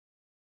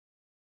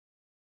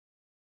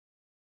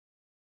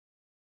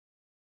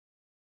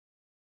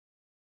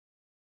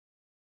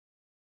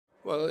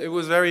Well, it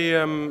was very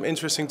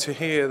interesting to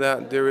hear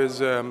that there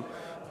is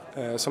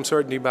some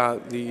certainty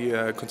about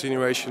the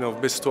continuation of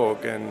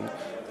BizTalk, and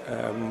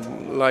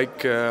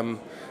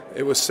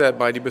it was said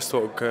by the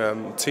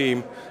BizTalk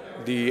team,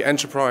 the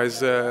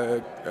enterprise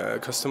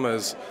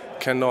customers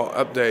cannot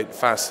update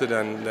faster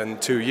than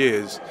 2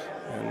 years,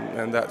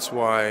 and that's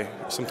why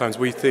sometimes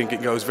we think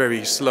it goes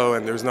very slow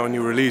and there's no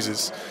new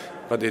releases,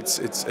 but it's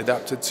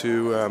adapted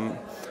to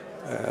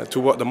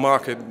what the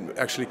market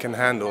actually can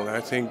handle. And I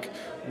think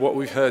what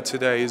we've heard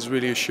today is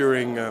really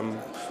assuring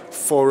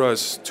for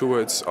us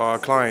towards our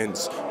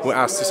clients who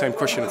ask the same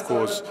question, of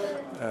course,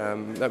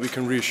 that we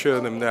can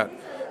reassure them that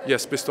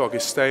yes, BizTalk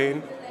is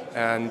staying,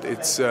 and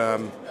it's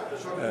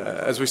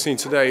as we've seen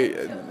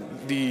today,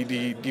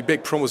 the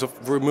big promise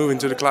of moving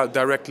to the cloud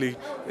directly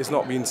is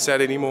not being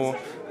said anymore.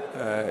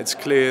 It's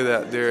clear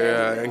that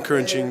they're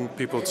encouraging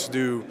people to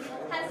do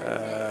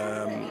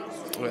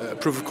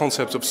proof of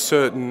concepts of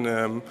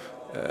certain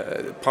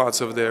parts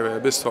of their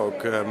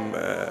BizTalk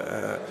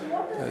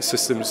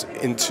systems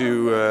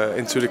into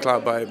the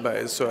cloud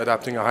by so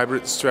adapting a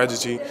hybrid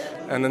strategy,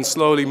 and then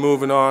slowly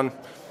moving on,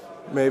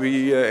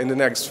 maybe in the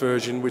next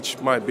version, which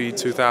might be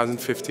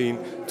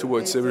 2015,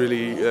 towards a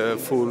really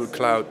full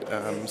cloud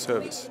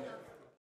service.